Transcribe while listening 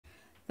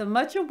The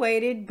much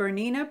awaited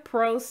Bernina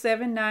Pro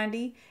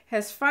 790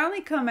 has finally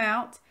come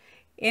out,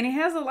 and it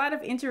has a lot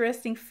of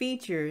interesting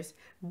features.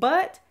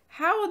 But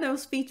how are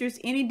those features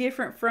any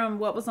different from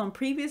what was on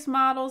previous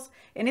models?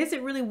 And is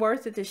it really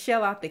worth it to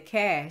shell out the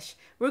cash?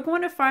 We're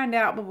going to find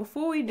out, but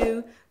before we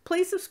do,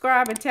 please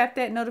subscribe and tap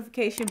that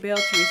notification bell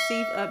to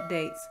receive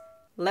updates.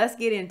 Let's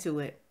get into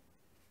it.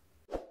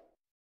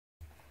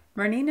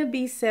 Bernina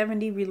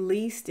B70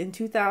 released in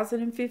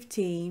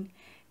 2015.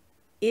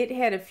 It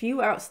had a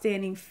few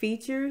outstanding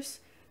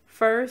features.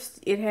 First,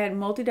 it had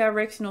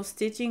multi-directional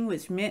stitching,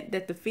 which meant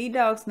that the feed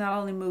dogs not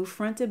only moved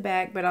front to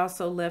back, but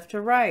also left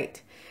to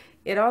right.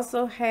 It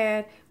also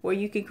had where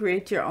you can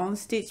create your own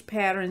stitch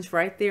patterns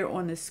right there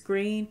on the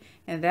screen,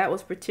 and that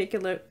was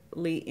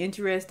particularly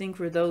interesting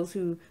for those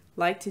who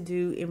like to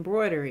do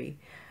embroidery.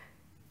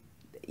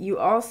 You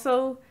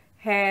also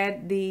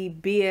had the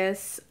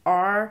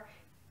BSR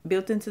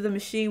built into the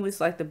machine, which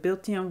is like the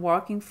built-in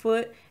walking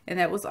foot, and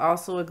that was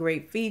also a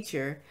great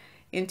feature.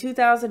 In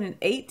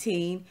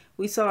 2018,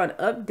 we saw an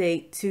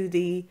update to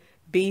the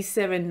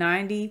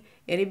B790,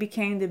 and it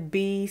became the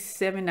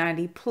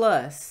B790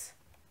 Plus.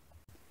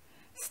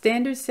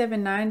 Standard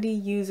 790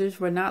 users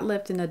were not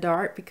left in the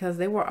dark because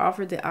they were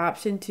offered the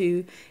option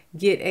to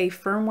get a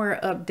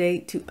firmware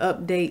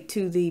update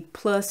to the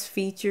Plus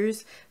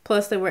features.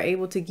 Plus, they were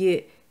able to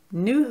get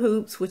new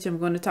hoops, which I'm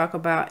going to talk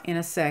about in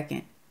a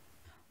second.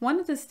 One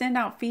of the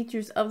standout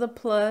features of the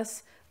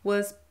Plus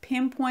was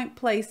pinpoint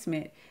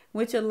placement,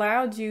 which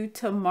allowed you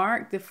to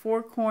mark the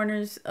four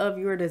corners of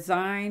your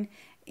design,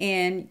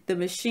 and the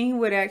machine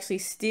would actually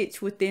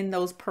stitch within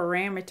those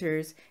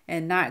parameters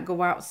and not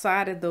go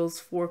outside of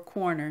those four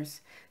corners.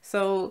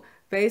 So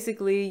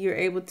basically, you're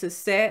able to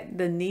set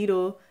the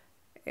needle,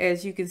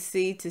 as you can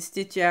see, to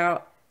stitch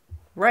out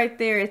right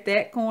there at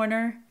that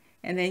corner,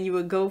 and then you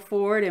would go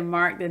forward and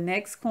mark the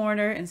next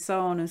corner, and so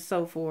on and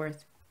so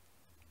forth.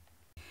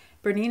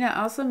 Bernina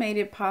also made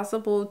it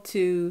possible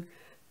to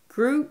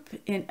group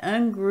and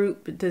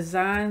ungroup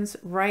designs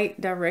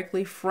right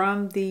directly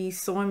from the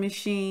sewing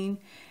machine,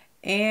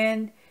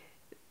 and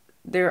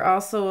there are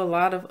also a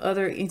lot of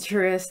other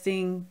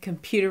interesting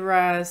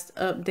computerized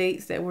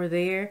updates that were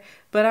there,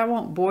 but I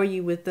won't bore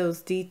you with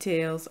those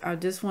details. I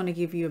just want to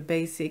give you a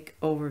basic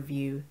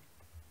overview.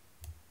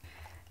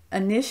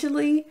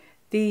 Initially,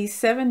 the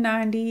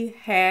 790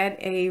 had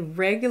a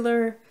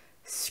regular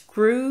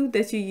screw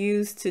that you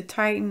use to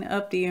tighten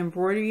up the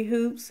embroidery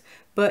hoops,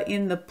 but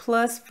in the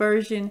Plus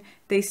version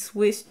they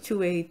switched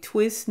to a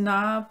twist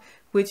knob,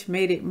 which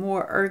made it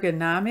more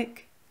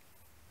ergonomic.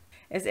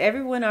 As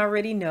everyone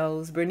already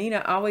knows,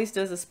 Bernina always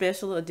does a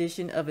special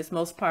edition of its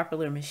most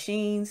popular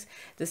machines.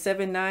 The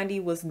 790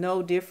 was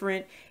no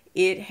different.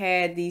 It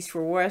had the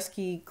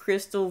Swarovski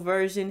crystal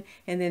version,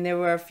 and then there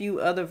were a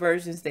few other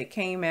versions that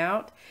came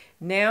out.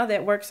 Now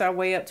that works our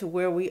way up to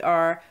where we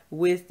are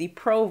with the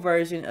Pro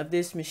version of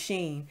this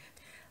machine.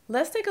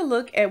 Let's take a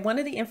look at one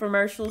of the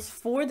infomercials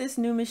for this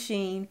new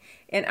machine,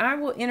 and I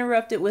will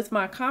interrupt it with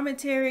my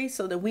commentary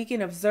so that we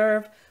can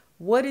observe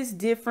what is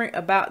different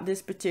about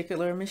this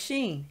particular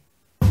machine.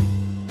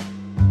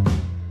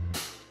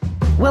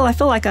 Well, I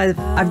feel like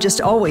I've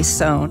just always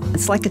sewn.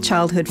 It's like a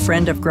childhood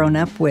friend I've grown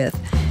up with.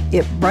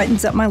 It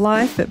brightens up my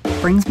life. It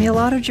brings me a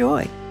lot of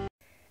joy.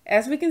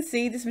 As we can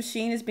see, this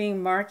machine is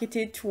being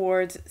marketed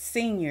towards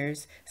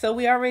seniors. So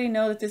we already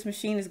know that this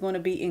machine is going to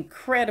be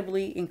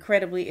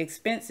incredibly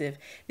expensive.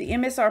 The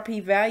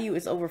MSRP value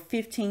is over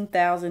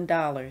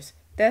 $15,000.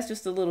 That's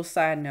just a little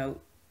side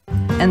note.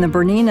 And the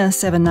Bernina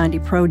 790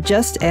 Pro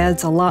just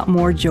adds a lot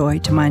more joy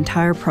to my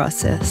entire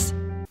process.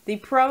 The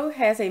Pro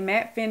has a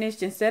matte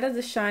finish instead of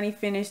the shiny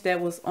finish that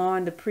was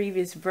on the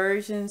previous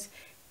versions.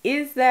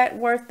 Is that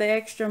worth the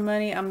extra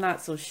money? I'm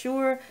not so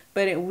sure,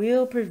 but it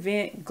will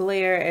prevent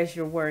glare as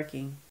you're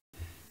working.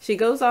 She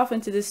goes off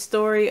into this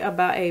story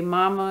about a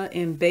mama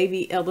and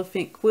baby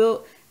elephant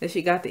quilt that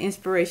she got the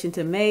inspiration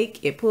to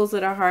make. It pulls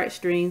at our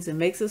heartstrings and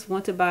makes us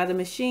want to buy the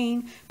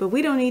machine, but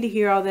we don't need to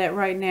hear all that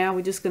right now.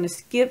 We're just going to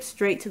skip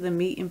straight to the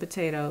meat and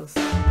potatoes.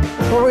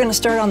 Well, we're going to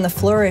start on the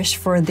flourish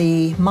for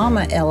the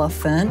mama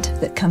elephant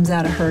that comes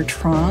out of her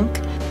trunk.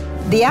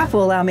 The app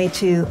will allow me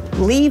to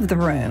leave the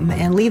room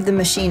and leave the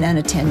machine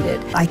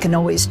unattended. I can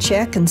always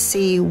check and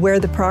see where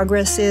the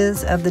progress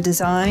is of the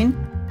design.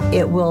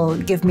 It will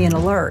give me an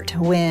alert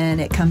when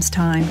it comes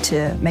time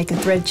to make a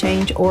thread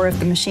change or if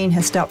the machine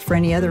has stopped for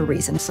any other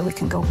reason, so we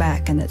can go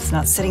back and it's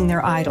not sitting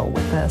there idle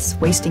with us,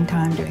 wasting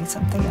time doing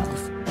something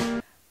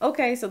else.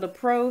 Okay, so the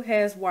Pro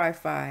has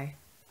Wi-Fi.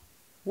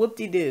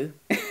 Whoop-de-doo.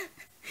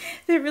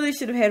 They really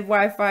should have had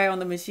Wi-Fi on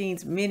the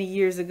machines many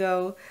years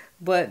ago,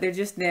 but they're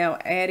just now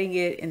adding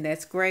it, and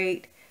that's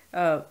great.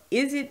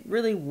 Is it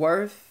really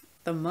worth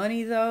the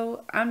money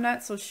though? I'm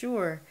not so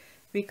sure,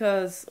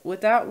 because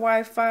without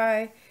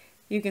Wi-Fi,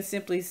 you can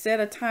simply set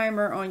a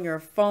timer on your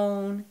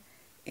phone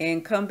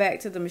and come back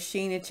to the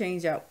machine and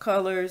change out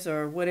colors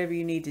or whatever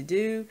you need to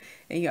do.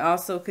 And you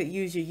also could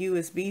use your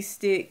USB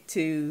stick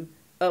to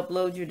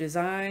upload your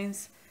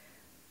designs,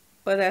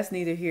 but that's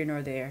neither here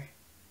nor there.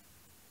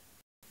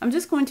 I'm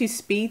just going to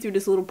speed through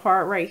this little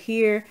part right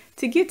here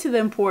to get to the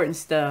important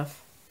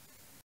stuff.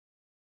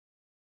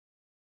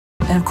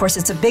 And of course,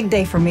 it's a big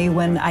day for me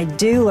when I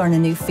do learn a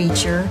new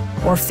feature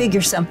or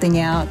figure something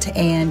out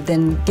and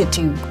then get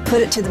to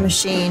put it to the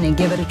machine and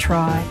give it a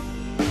try.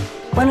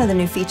 One of the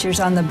new features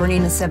on the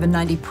Bernina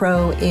 790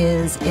 Pro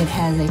is it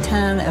has a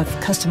ton of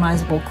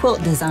customizable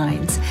quilt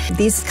designs.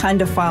 These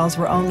kind of files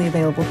were only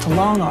available to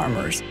long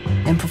armors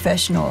and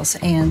professionals,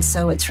 and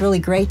so it's really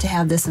great to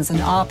have this as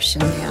an option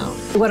now.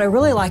 What I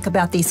really like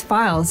about these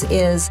files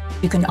is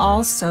you can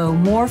also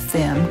morph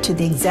them to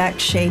the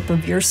exact shape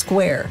of your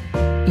square.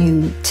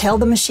 You tell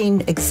the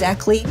machine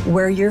exactly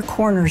where your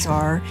corners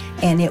are,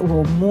 and it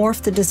will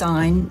morph the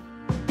design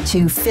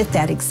to fit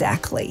that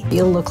exactly.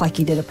 It'll look like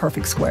you did a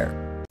perfect square.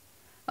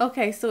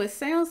 Okay, so it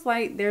sounds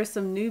like there's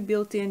some new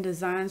built-in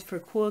designs for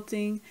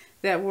quilting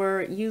that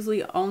were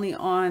usually only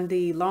on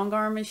the long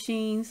arm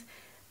machines.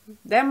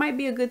 That might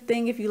be a good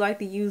thing if you like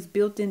to use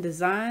built-in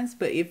designs,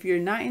 but if you're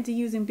not into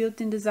using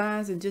built-in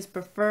designs and just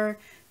prefer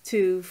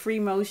to free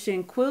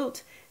motion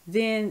quilt,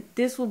 then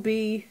this will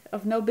be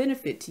of no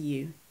benefit to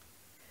you.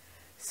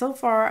 So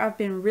far, I've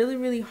been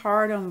really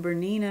hard on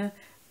Bernina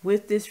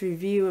with this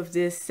review of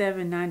this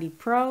 790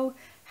 Pro.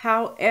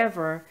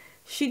 However,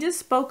 she just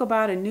spoke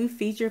about a new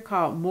feature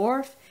called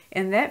Morph,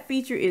 and that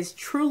feature is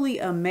truly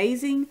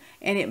amazing,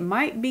 and it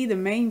might be the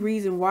main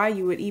reason why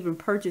you would even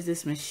purchase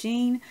this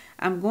machine.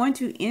 I'm going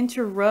to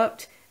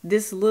interrupt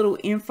this little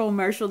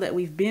infomercial that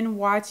we've been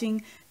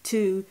watching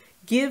to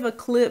give a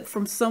clip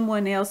from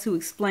someone else who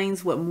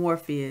explains what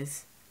Morph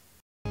is.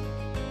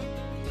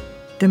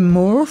 The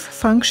morph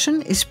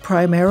function is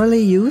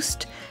primarily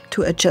used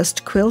to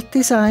adjust quilt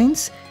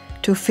designs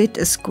to fit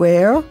a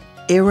square,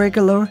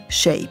 irregular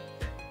shape.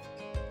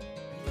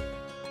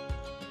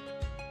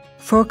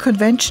 For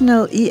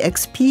conventional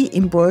EXP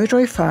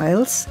embroidery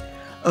files,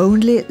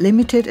 only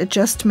limited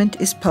adjustment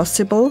is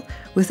possible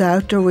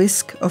without the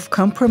risk of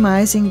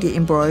compromising the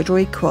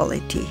embroidery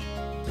quality.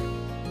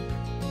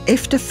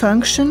 If the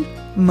function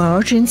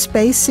margin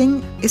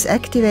spacing is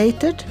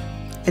activated,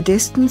 a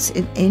distance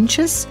in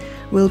inches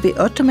will be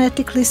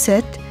automatically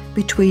set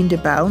between the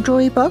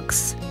boundary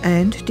box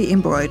and the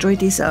embroidery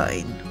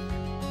design.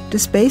 The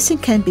spacing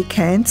can be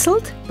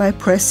cancelled by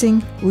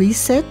pressing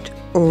Reset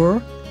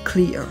or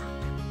Clear.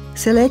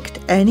 Select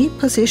any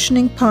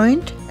positioning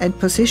point and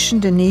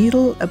position the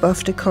needle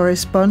above the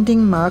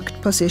corresponding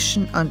marked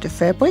position on the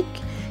fabric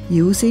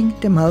using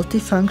the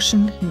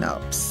multifunction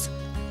knobs.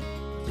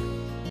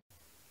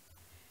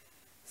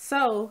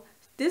 So,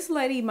 this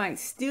lady might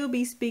still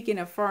be speaking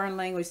a foreign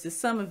language to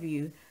some of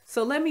you,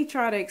 so let me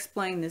try to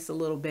explain this a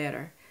little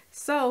better.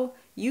 So,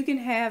 you can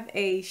have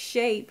a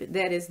shape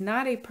that is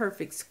not a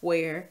perfect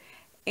square,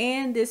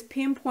 and this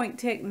pinpoint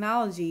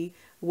technology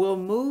will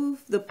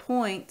move the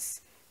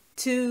points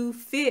to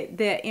fit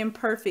that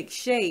imperfect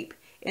shape,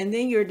 and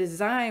then your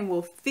design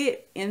will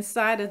fit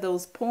inside of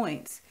those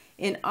points.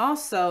 And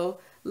also,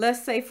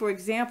 let's say for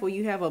example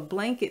you have a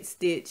blanket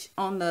stitch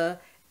on the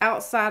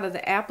outside of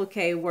the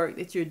applique work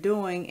that you're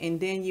doing, and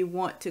then you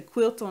want to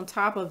quilt on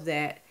top of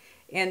that,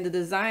 and the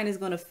design is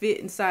going to fit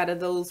inside of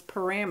those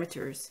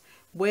parameters.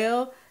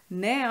 Well,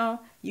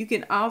 now you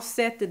can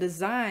offset the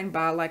design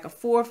by like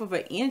 1/4 of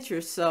an inch or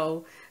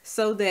so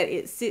that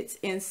it sits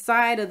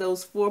inside of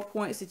those 4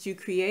 points that you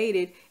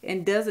created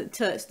and doesn't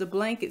touch the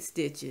blanket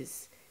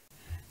stitches.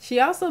 She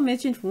also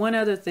mentioned one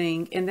other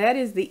thing, and that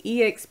is the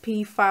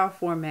EXP file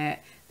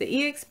format. The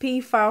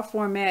EXP file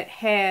format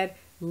had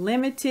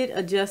limited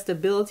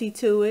adjustability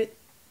to it.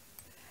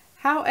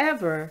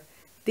 However,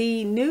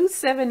 the new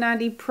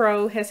 790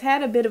 Pro has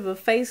had a bit of a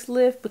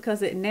facelift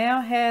because it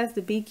now has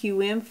the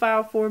BQM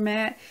file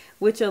format,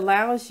 which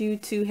allows you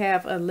to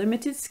have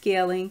unlimited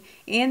scaling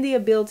and the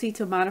ability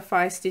to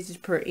modify stitches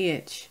per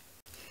inch.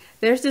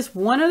 There's just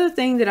one other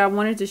thing that I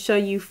wanted to show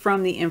you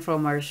from the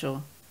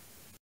infomercial.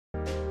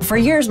 For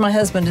years, my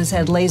husband has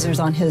had lasers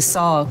on his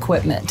saw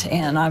equipment,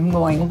 and I'm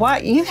going, "Why?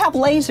 You have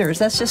lasers?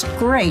 That's just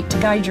great to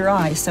guide your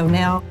eye." So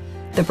now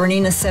the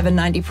Bernina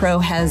 790 Pro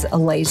has a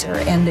laser,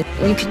 and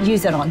you can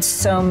use it on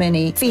so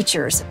many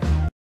features.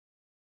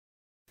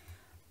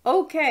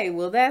 Okay,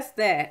 well that's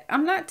that.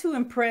 I'm not too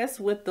impressed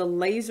with the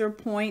laser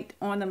point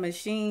on the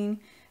machine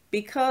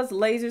because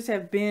lasers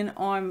have been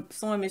on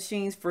sewing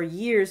machines for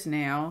years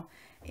now.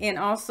 And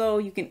also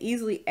you can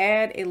easily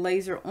add a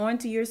laser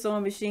onto your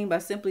sewing machine by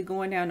simply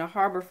going down to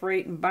Harbor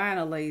Freight and buying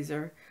a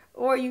laser.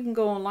 Or you can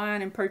go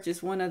online and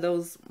purchase one of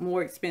those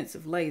more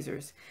expensive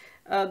lasers.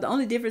 The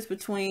only difference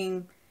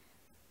between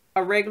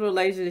a regular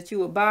laser that you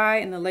would buy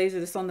and the laser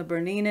that's on the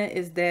Bernina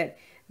is that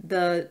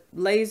the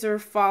laser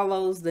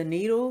follows the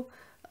needle,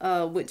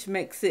 which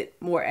makes it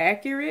more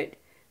accurate.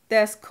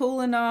 That's cool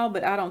and all,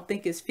 but I don't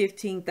think it's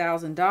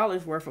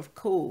 $15,000 worth of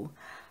cool.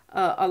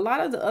 A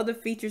lot of the other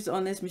features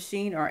on this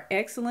machine are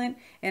excellent,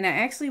 and I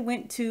actually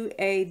went to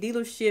a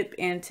dealership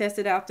and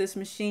tested out this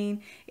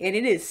machine, and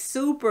it is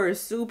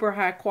super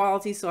high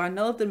quality, so I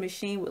know the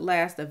machine would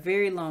last a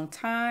very long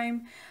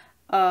time.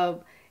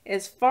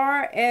 As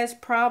far as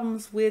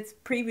problems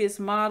with previous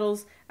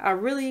models, I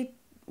really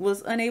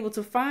was unable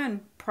to find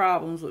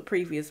problems with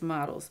previous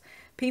models.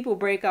 People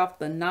break off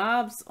the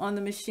knobs on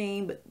the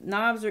machine, but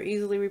knobs are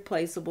easily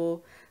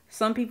replaceable.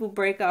 Some people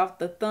break off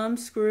the thumb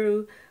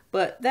screw,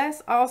 but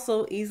that's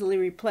also easily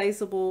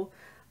replaceable.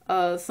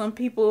 Some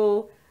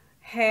people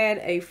had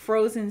a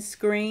frozen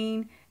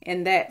screen,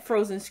 and that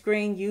frozen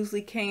screen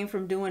usually came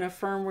from doing a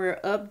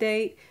firmware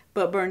update,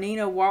 but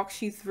Bernina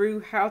walks you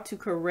through how to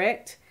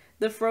correct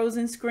the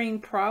frozen screen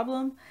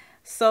problem.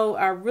 So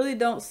I really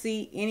don't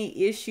see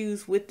any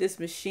issues with this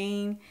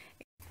machine.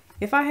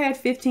 If I had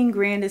 15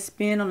 grand to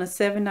spend on a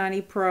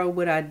 790 Pro,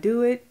 would I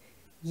do it?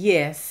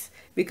 Yes,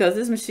 because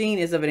this machine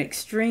is of an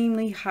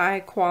extremely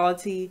high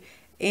quality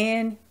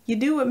and you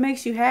do what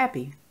makes you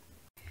happy.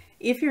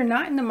 If you're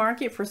not in the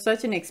market for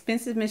such an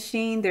expensive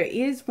machine, there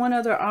is one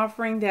other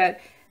offering that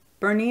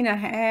Bernina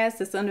has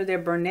that's under their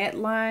Bernette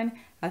line.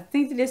 I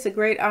think that it's a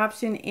great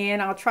option,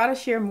 and I'll try to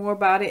share more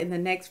about it in the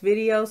next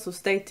video, so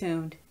stay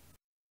tuned.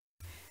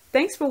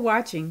 Thanks for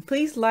watching.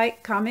 Please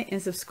like, comment,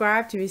 and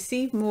subscribe to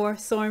receive more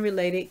sewing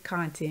related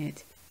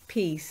content.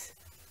 Peace.